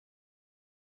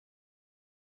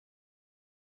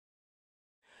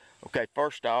Okay,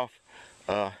 first off,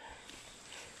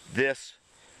 this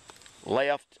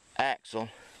left axle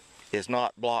is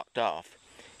not blocked off.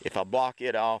 If I block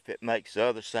it off, it makes the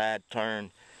other side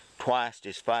turn twice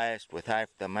as fast with half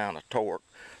the amount of torque.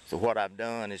 So what I've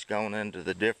done is gone into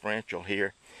the differential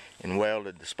here and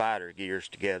welded the spider gears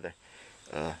together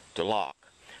to lock,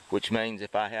 which means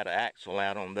if I had an axle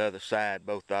out on the other side,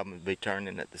 both of them would be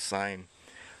turning at the same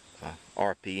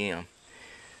RPM.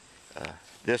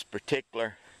 This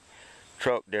particular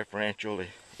truck differential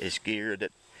is geared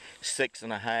at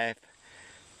 6.5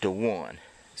 to 1,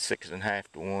 6.5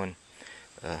 to 1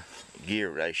 gear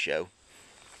ratio.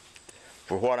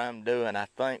 For what I'm doing, I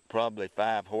think probably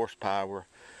 5 horsepower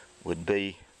would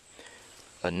be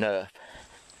enough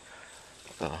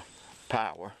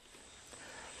power.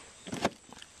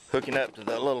 Hooking up to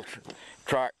the little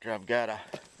tractor, I've got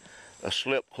a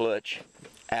slip clutch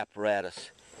apparatus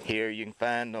here. You can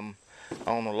find them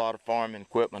on a lot of farming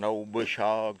equipment, old bush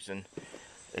hogs and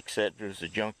etc. The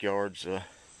junkyards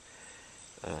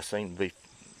seem to be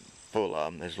full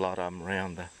of them. There's a lot of them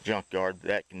around the junkyard.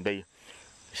 That can be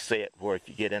set where if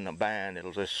you get in a bind,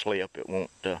 it'll just slip. It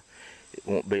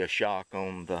won't be a shock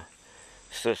on the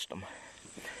system.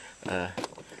 I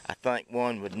think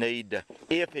one would need,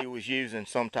 if he was using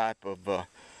some type of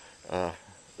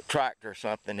tractor or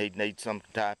something, he'd need some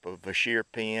type of a shear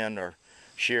pin or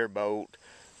shear bolt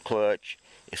clutch.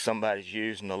 If somebody's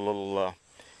using a little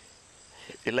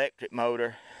electric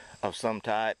motor of some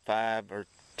type, 5 or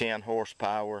 10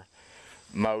 horsepower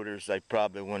motors, they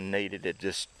probably wouldn't need it. It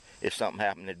just, if something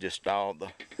happened, it just stall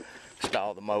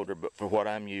the motor. But for what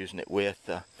I'm using it with,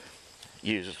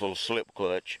 uses a little slip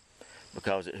clutch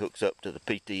because it hooks up to the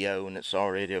PTO and it's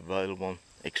already available,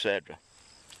 etc.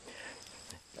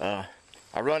 I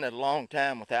run it a long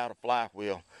time without a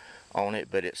flywheel on it,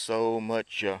 but it's so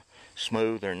much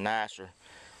smoother and nicer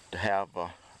to have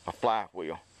a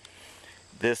flywheel.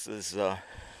 This is a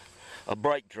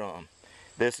brake drum.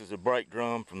 This is a brake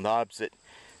drum from the opposite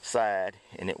side,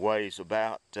 and it weighs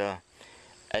about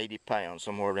 80 pounds,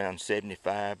 somewhere around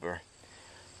 75 or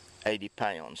 80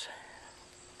 pounds.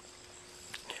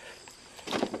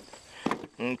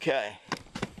 Okay,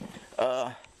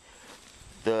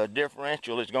 the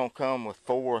differential is going to come with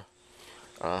 4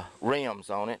 rims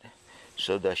on it.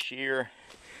 So the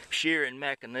shearing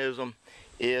mechanism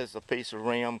is a piece of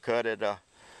rim cut at a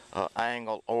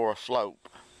angle or a slope.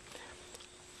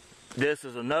 This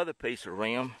is another piece of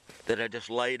rim that I just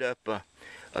laid up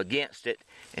against it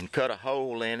and cut a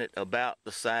hole in it about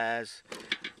the size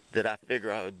that I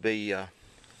figure I would be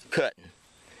cutting.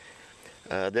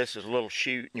 This is a little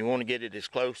chute, and you want to get it as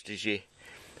close as you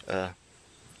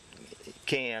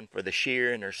can for the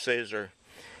shearing or scissor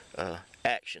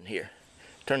action here.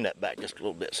 Turn that back just a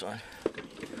little bit, son.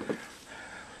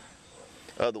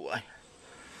 Other way.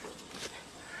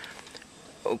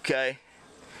 Okay,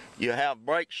 you have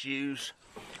brake shoes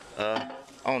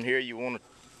on here. You want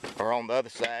to, or on the other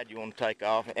side, you want to take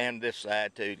off, and this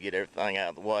side too, to get everything out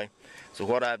of the way. So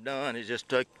what I've done is just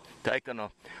taken a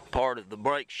part of the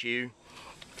brake shoe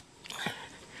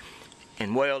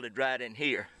and welded right in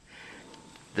here.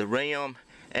 The rim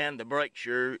and the brake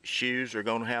shoes are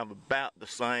going to have about the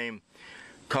same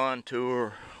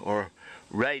contour or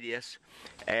radius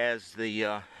as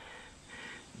the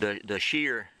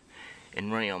shear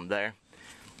and rim there.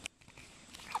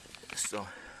 So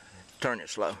turn it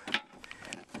slow.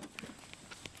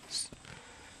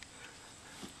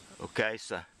 Okay,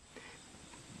 so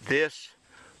this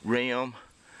rim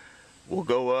will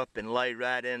go up and lay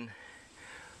right in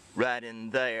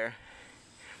there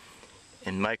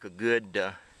and make a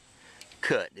good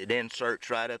cut. It inserts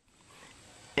right up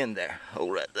in there,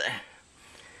 hole right there,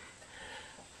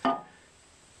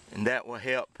 and that will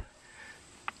help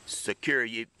secure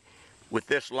you. With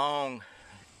this long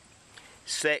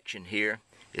section here,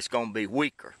 it's going to be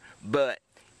weaker, but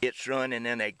it's running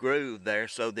in a groove there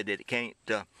so that it can't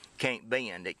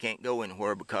bend. It can't go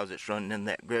anywhere because it's running in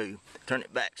that groove. Turn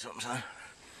it back some, son.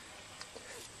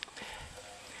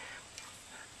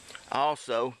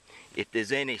 Also, if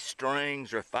there's any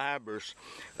strings or fibers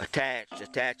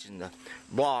attaching the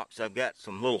blocks, I've got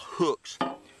some little hooks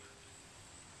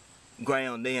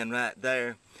ground in right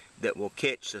there that will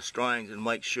catch the strings and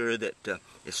make sure that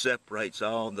it separates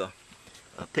all the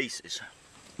pieces.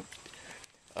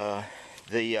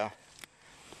 The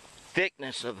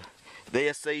thickness of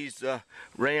these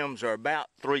rims are about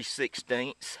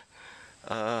 3/16,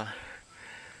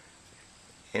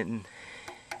 and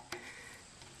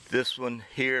this one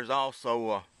here is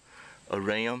also a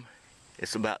rim.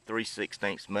 It's about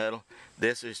 3/16 metal.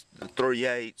 This is the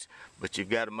 3/8, but you've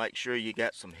got to make sure you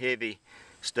got some heavy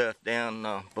stuff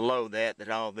down below that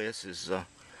all this is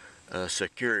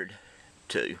secured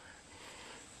to.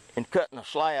 In cutting a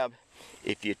slab,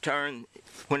 if you turn,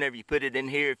 whenever you put it in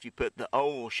here, if you put the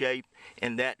oval shape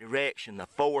in that direction, the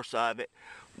force of it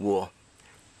will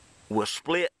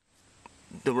split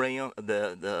the rim,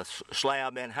 the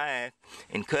slab in half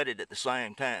and cut it at the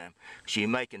same time. So you're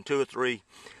making 2 or 3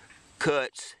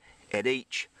 cuts at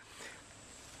each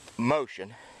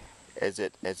motion as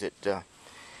it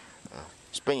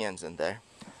spins in there.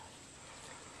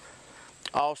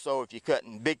 Also, if you're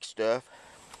cutting big stuff,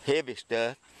 heavy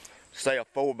stuff, say a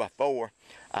 4x4,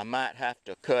 I might have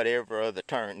to cut every other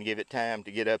turn and give it time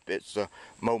to get up its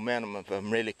momentum if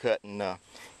I'm really cutting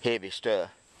heavy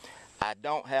stuff. I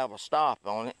don't have a stop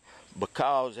on it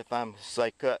because if I'm,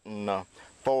 say, cutting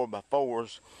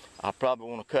 4x4s, I probably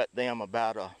want to cut them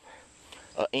about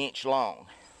an inch long.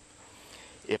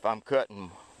 If I'm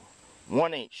cutting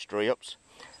 1-inch strips,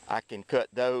 I can cut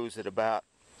those at about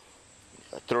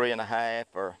 3.5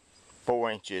 or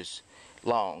 4 inches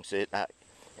long. So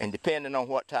and depending on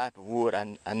what type of wood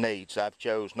I need, so I've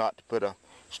chose not to put a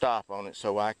stop on it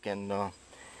so I can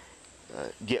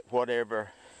get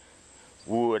whatever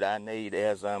wood I need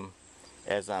as I'm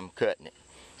cutting it.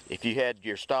 If you had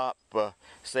your stop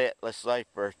set, let's say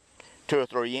for 2 or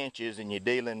 3 inches, and you're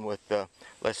dealing with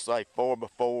let's say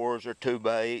 4x4s or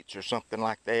 2x8s or something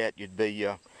like that, you'd be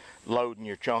loading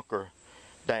your chunker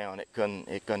down. It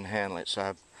couldn't handle it.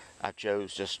 So I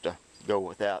chose just to go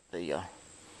without the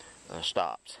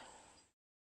stops.